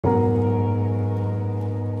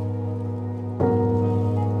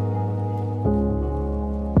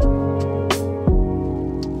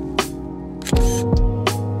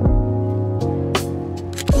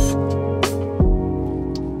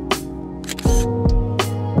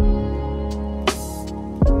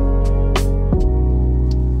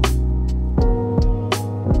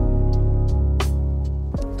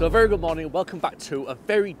very good morning and welcome back to a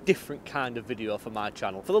very different kind of video for my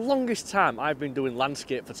channel. For the longest time I've been doing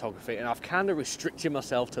landscape photography and I've kind of restricted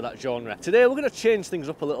myself to that genre. Today we're going to change things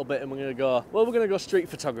up a little bit and we're going to go street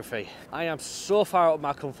photography. I am so far out of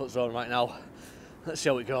my comfort zone right now. Let's see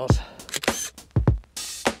how it goes.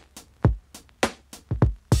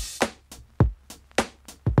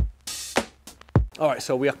 Alright,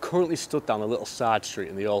 so we are currently stood down a little side street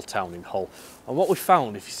in the old town in Hull. And what we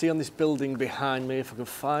found, if you see on this building behind me, if I can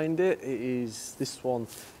find it, it is this one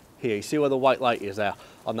here. You see where the white light is there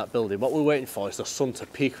on that building? What we're waiting for is the sun to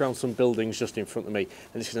peek around some buildings just in front of me,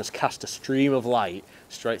 and it's going to cast a stream of light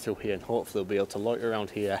straight through here, and hopefully we'll be able to loiter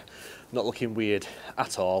around here, not looking weird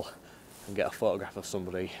at all, and get a photograph of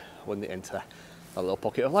somebody when they enter that little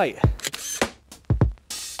pocket of light.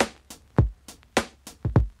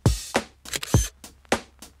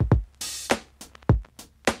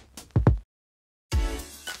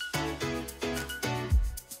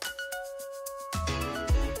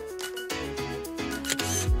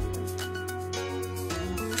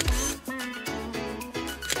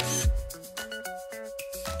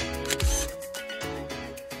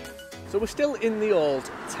 So we're still in the old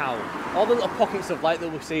town. All the little pockets of light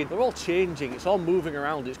that we've seen, they're all changing. It's all moving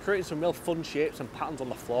around. It's creating some real fun shapes and patterns on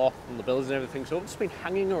the floor, on the buildings and everything. So I've just been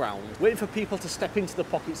hanging around, waiting for people to step into the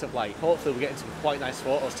pockets of light. Hopefully we're getting some quite nice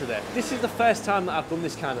photos today. This is the first time that I've done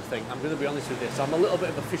this kind of thing. I'm going to be honest with this. I'm a little bit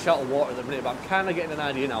of a fish out of water at the minute, but I'm kind of getting an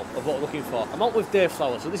idea now of what we're looking for. I'm out with Dave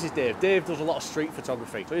Flower. So this is Dave. Dave does a lot of street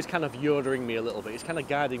photography. So he's kind of yodeling me a little bit. He's kind of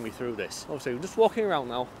guiding me through this. Obviously, we're just walking around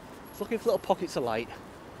now, just looking for little pockets of light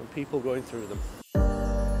and people going through them.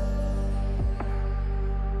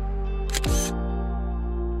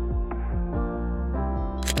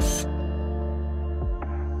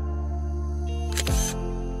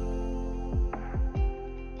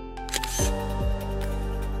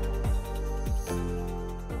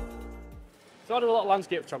 So I do a lot of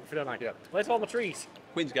landscape photography, don't I? Yeah. Where's all my trees?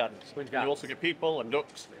 Queen's Gardens. Queen's You Gardens. also get people and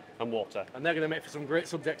ducks and water. And they're going to make for some great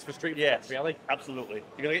subjects for street Yes, photography, are they? absolutely.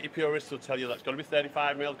 You're going to get your purists who'll tell you that's got to be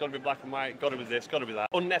 35mm, got to be black and white, got to be this, got to be that.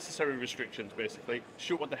 Unnecessary restrictions, basically.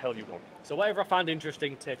 Shoot what the hell you want. So whatever I find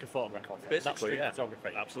interesting, take a photograph of it. That's Basically, street yeah. photography.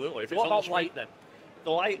 Absolutely. If So it's what on the about street- light then? The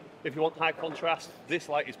light, if you want high contrast, this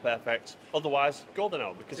light is perfect. Otherwise, golden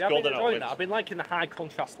hour, because See, I've been golden hour enjoying wins. that. I've been liking the high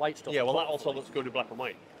contrast light stuff. Yeah, well, that also looks good in black and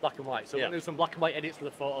white. Black and white. So Yeah. we're going to do some black and white edits for the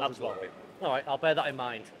photos Absolutely. as well. All right, I'll bear that in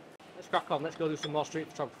mind. Let's crack on. Let's go do some more street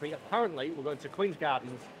photography. Apparently, we're going to Queen's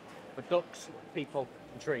Gardens for ducks, people,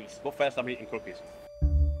 and trees. But first, I'm eating cookies.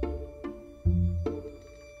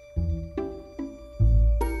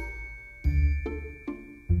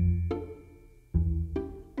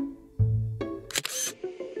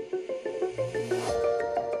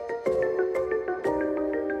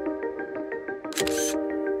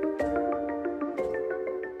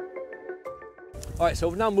 Alright, so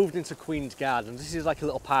we've now moved into Queen's Gardens. This is like a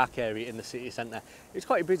little park area in the city centre. It's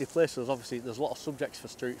quite a busy place, so there's a lot of subjects for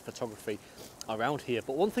street photography around here.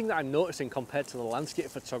 But one thing that I'm noticing compared to the landscape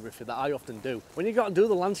photography that I often do, when you go and do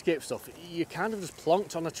the landscape stuff, you're kind of just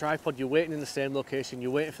plonked on a tripod, you're waiting in the same location,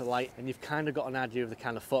 you're waiting for the light, and you've kind of got an idea of the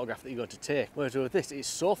kind of photograph that you're going to take. Whereas with this, it's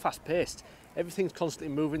so fast paced. Everything's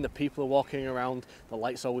constantly moving, the people are walking around, the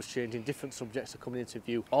light's always changing, different subjects are coming into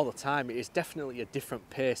view all the time. It is definitely a different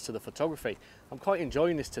pace to the photography. I'm quite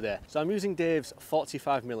enjoying this today. So I'm using Dave's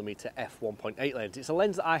 45mm f1.8 lens. It's a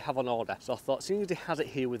lens that I have on order, so I thought seeing as he has it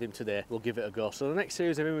here with him today, we'll give it a go. So the next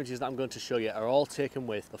series of images that I'm going to show you are all taken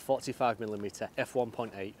with the 45mm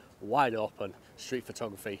f1.8 wide open street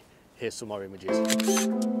photography. Here's some more images.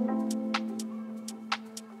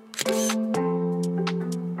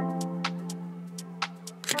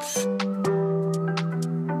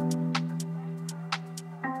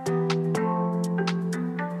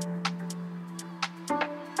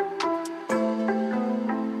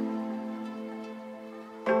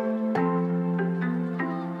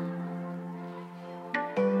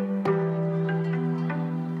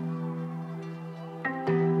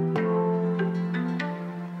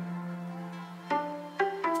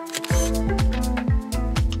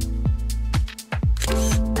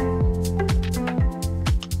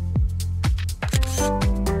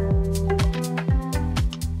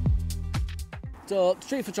 So,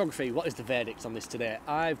 street photography, what is the verdict on this today?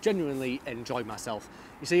 I've genuinely enjoyed myself.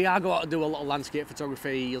 You see, I go out and do a lot of landscape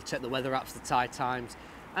photography, you'll check the weather apps, the tide times,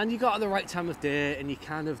 and you go at the right time of day and you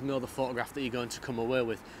kind of know the photograph that you're going to come away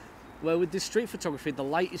with. Where with this street photography, the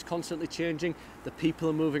light is constantly changing, the people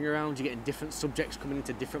are moving around, you're getting different subjects coming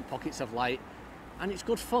into different pockets of light, and it's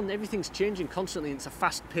good fun. Everything's changing constantly, and it's a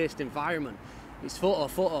fast-paced environment. It's photo,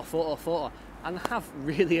 photo, photo, photo, and I have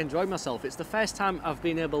really enjoyed myself. It's the first time I've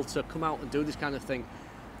been able to come out and do this kind of thing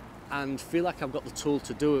and feel like I've got the tool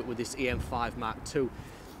to do it with this EM-5 Mark II.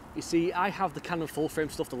 You see, I have the Canon full frame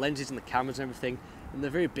stuff, the lenses and the cameras and everything, and they're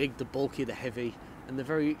very big, they're bulky, they're heavy, and they're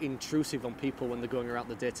very intrusive on people when they're going around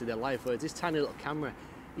the day-to-day life, whereas this tiny little camera,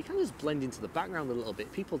 you can just blend into the background a little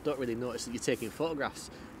bit. People don't really notice that you're taking photographs,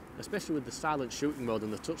 especially with the silent shooting mode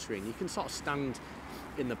and the touchscreen. You can sort of stand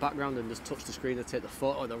in the background and just touch the screen and take the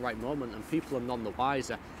photo at the right moment, and people are none the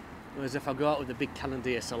wiser. Whereas if I go out with a big Canon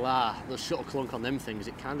DSLR, the shutter clunk on them things,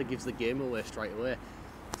 it kind of gives the game away straight away.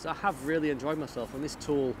 So I have really enjoyed myself, and this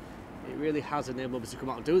tool, it really has enabled me to come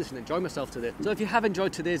out and do this and enjoy myself today. So if you have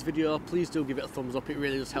enjoyed today's video, please do give it a thumbs up. It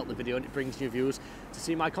really does help the video and it brings new viewers to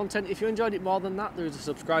see my content. If you enjoyed it more than that, there is a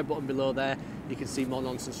subscribe button below there. You can see more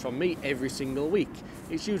nonsense from me every single week.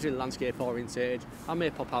 It's usually landscape orientated. I may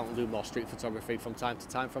pop out and do more street photography from time to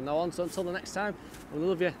time from now on. So until the next time, I'm going to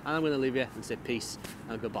love you and I'm going to leave you and say peace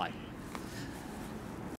and goodbye.